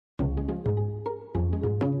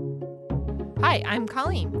Hi, I'm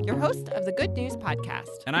Colleen, your host of the Good News Podcast.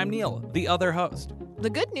 And I'm Neil, the other host. The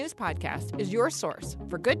Good News Podcast is your source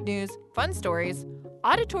for good news, fun stories,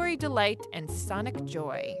 auditory delight, and sonic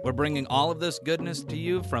joy. We're bringing all of this goodness to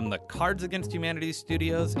you from the Cards Against Humanity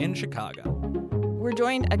studios in Chicago. We're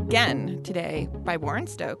joined again today by Warren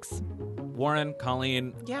Stokes. Warren,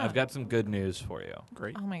 Colleen, Yeah. I've got some good news for you.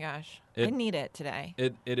 Great. Oh my gosh, I need it today.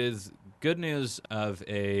 It is good news of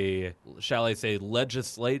a, shall I say,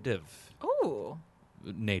 legislative Ooh,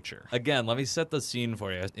 nature. Again, let me set the scene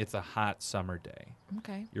for you. It's a hot summer day.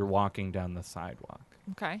 okay, You're walking down the sidewalk.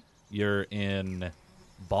 okay. You're in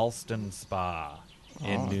Ballston Spa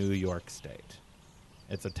in New York State.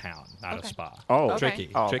 It's a town, not Okay. a spa. Oh, Okay.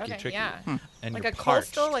 Tricky. Okay, yeah. And Like you're a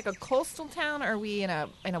parched. coastal town, or are we in a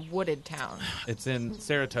wooded town? It's in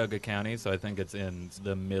Saratoga County, so I think it's in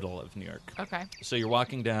the middle of New York. Okay. So you're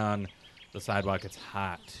walking down the sidewalk. It's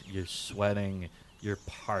hot. You're sweating. You're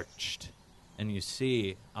parched. And you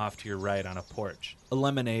see off to your right on a porch a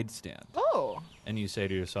lemonade stand. Oh, And you say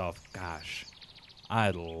to yourself, gosh,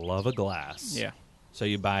 I'd love a glass. Yeah. So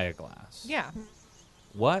you buy a glass. yeah.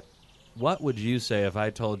 What would you say if I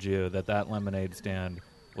told you that lemonade stand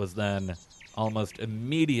was then almost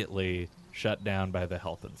immediately shut down by the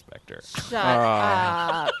health inspector? Shut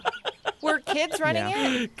up. Were kids running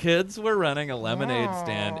it? Kids were running a lemonade Oh.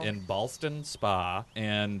 stand in Ballston Spa,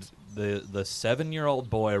 and the 7-year-old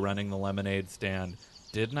boy running the lemonade stand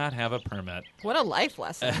did not have a permit What a life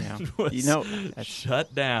lesson. Yeah. and was You know, that's-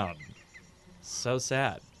 shut down. So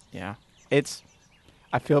sad. Yeah.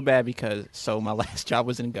 I feel bad because my last job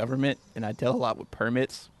was in government and I dealt a lot with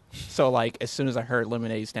permits. So like as soon as I heard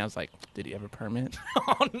lemonade stand, I was like, did he have a permit?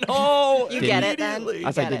 Oh no! You get it then? Immediately. I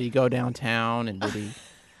was get like, did it. he go downtown and did he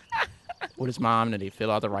with his mom, did he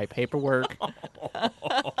fill out the right paperwork?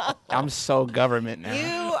 I'm so government now.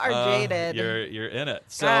 You are jaded. You're in it.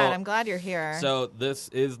 So God, I'm glad you're here. So this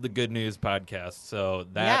is the Good News Podcast. So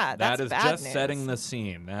Yeah, that that's is bad just news. setting the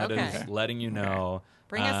scene. That is Okay. letting you know.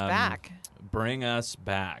 Bring us back. Bring us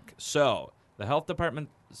back. So the health department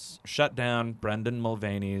shut down Brendan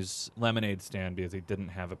Mulvaney's lemonade stand because he didn't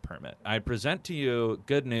have a permit. I present to you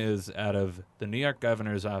good news out of the New York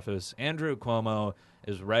governor's office. Andrew Cuomo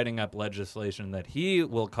is writing up legislation that he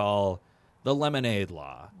will call the Lemon-Aide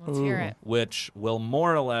Law, Let's hear it. which will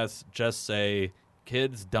more or less just say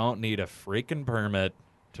kids don't need a freaking permit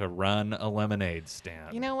to run a lemonade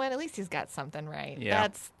stand. You know what? At least he's got something right. Yeah.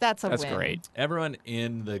 That's a That's win. great. Everyone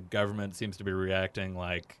in the government seems to be reacting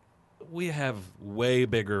like we have way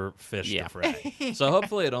bigger fish Yeah. to fry. So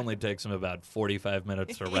hopefully it only takes them about 45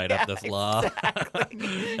 minutes to write up this law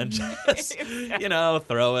and just,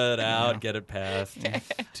 throw it out, get it passed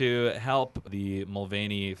to help the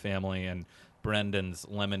Mulvaney family and Brendan's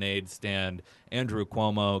lemonade stand. Andrew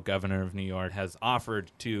Cuomo, governor of New York, has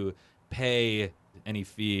offered to pay any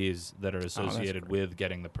fees that are associated with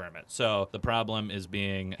getting the permit. So the problem is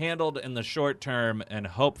being handled in the short term and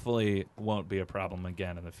hopefully won't be a problem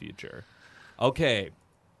again in the future. Okay,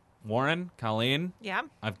 Warren, Colleen, Yeah.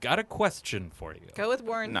 I've got a question for you. Go with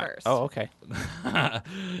Warren No. first. Oh, okay.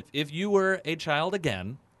 If you were a child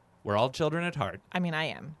again, we're all children at heart. I mean, I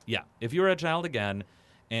am. Yeah. If you were a child again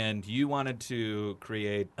and you wanted to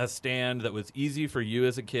create a stand that was easy for you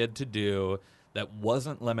as a kid to do that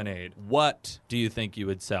wasn't lemonade, what do you think you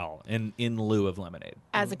would sell in lieu of lemonade?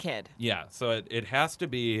 As a kid. Yeah. So it has to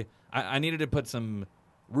be, I needed to put some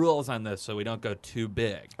rules on this so we don't go too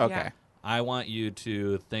big. Okay. Yeah. I want you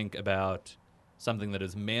to think about something that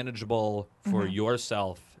is manageable for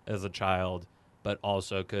yourself as a child, but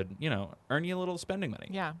also could, earn you a little spending money.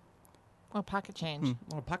 Yeah. Well, pocket change. A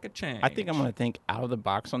little pocket change. I think I'm going to think out of the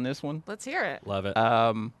box on this one. Let's hear it. Love it.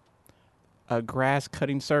 A grass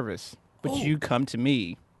cutting service. But you come to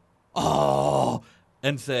me.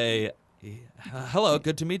 And say, hello,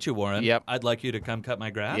 good to meet you, Warren. Yep. I'd like you to come cut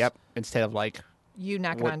my grass. Yep. Instead of like You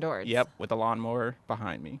knocking on doors. Yep, with the lawnmower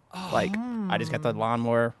behind me. Like I just got the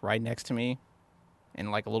lawnmower right next to me in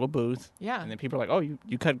like a little booth. Yeah. And then people are like, "Oh,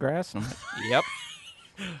 you cut grass?" And I'm like, "Yep."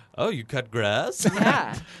 Oh, you cut grass?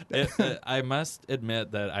 Yeah. I must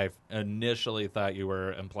admit that I initially thought you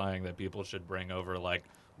were implying that people should bring over like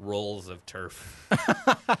rolls of turf.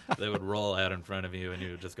 They would roll out in front of you and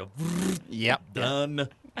you would just go, Yep. done.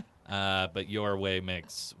 But your way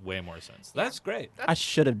makes way more sense. That's great. I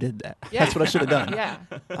should have did that. Yeah. That's what I should have done. Yeah.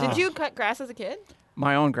 Did you cut grass as a kid?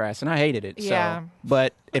 My own grass, and I hated it. Yeah. So.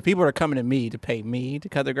 But if people are coming to me to pay me to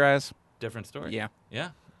cut their grass, Different story. yeah. Yeah.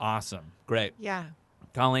 Awesome. Great. Yeah.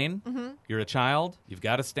 Colleen, you're a child. You've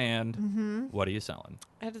got a stand. What are you selling?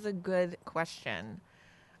 That is a good question.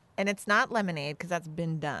 And it's not lemonade because that's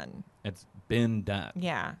been done. It's been done.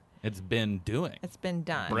 Yeah. It's been doing. It's been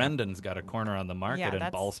done. Brendan's got a corner on the market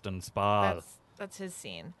in Ballston Spa. That's his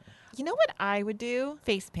scene. You know what I would do?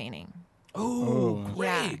 Face painting. Oh, great.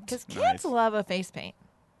 Yeah, because kids Nice. love a face paint.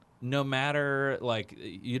 No matter, like,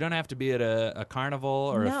 you don't have to be at a carnival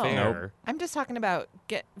or No. a fair. Nope. I'm just talking about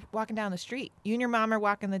walking down the street. You and your mom are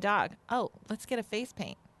walking the dog. Oh, let's get a face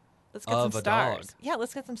paint. Let's get Of some a dog. stars. Yeah,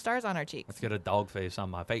 let's get some stars on our cheeks. Let's get a dog face on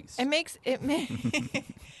my face. It makes it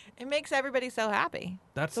makes everybody so happy.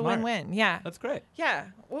 That's It's a smart. win-win. Yeah. That's great. Yeah.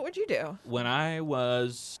 What would you do? When I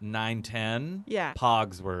was 9, 10, Yeah.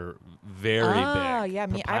 Pogs were very Oh, big. yeah, I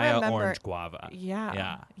Papaya, remember. orange, guava. Yeah.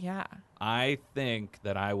 Yeah. Yeah. I think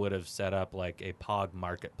that I would have set up like a Pog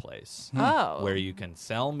marketplace Oh. where you can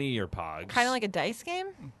sell me your Pogs. Kind of like a dice game?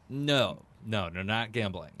 No, not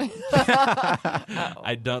gambling. Oh.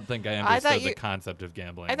 I don't think I I thought understood the you- concept of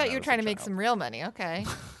gambling. I thought when you were was trying a to make child. some real money. Okay.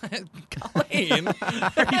 Colleen,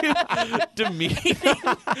 are you demeaning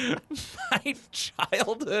my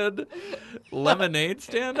childhood lemonade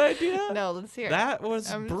stand idea? No, let's hear it. That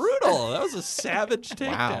was I'm brutal. That was a savage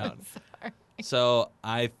Wow. takedown. So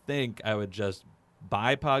I think I would just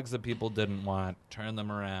buy Pogs that people didn't want, turn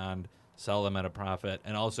them around, sell them at a profit,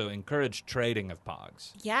 and also encourage trading of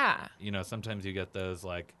Pogs. Yeah. You know, sometimes you get those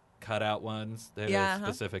like cutout ones. They have Yeah, a uh-huh.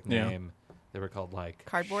 specific Yeah. name. They were called like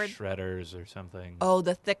Cardboard? shredders or something. Oh,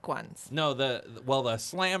 the thick ones. No, the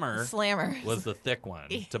slammer Slammer. was the thick one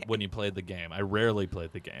Yeah. when you played the game. I rarely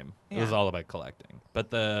played the game. It was Yeah. all about collecting.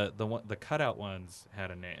 But the cutout ones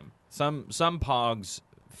had a name. Some Pogs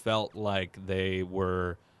felt like they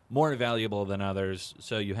were more valuable than others,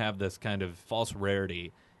 so you have this kind of false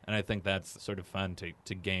rarity, and I think that's sort of fun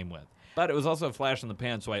to game with. But it was also a flash in the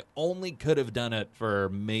pan, so I only could have done it for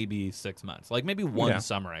maybe 6 months. Like maybe one Yeah.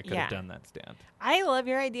 summer I could Yeah. have done that stand. I love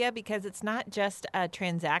your idea because it's not just a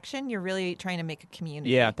transaction. You're really trying to make a community.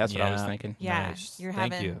 Yeah, that's what I was Yeah. thinking. Yeah. Nice. You're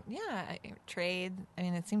Thank having you. trade. I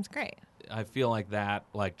mean, it seems great. I feel like that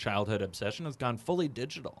childhood obsession has gone fully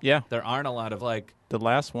digital. Yeah. There aren't a lot of like The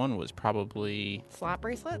last one was probably, Slot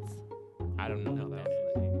bracelets? I don't know. that was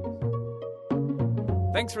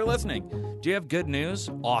Thanks for listening. Do you have good news?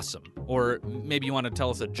 Awesome. Or maybe you want to tell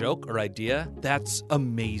us a joke or idea? That's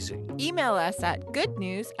amazing. Email us at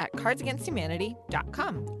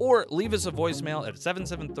goodnews@cardsagainsthumanity.com. Or leave us a voicemail at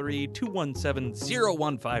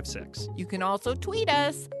 773-217-0156. You can also tweet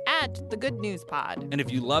us at The Good News Pod. And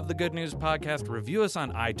if you love the Good News Podcast, review us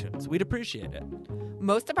on iTunes. We'd appreciate it.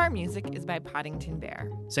 Most of our music is by Poddington Bear.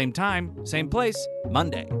 Same time, same place,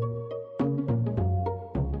 Monday.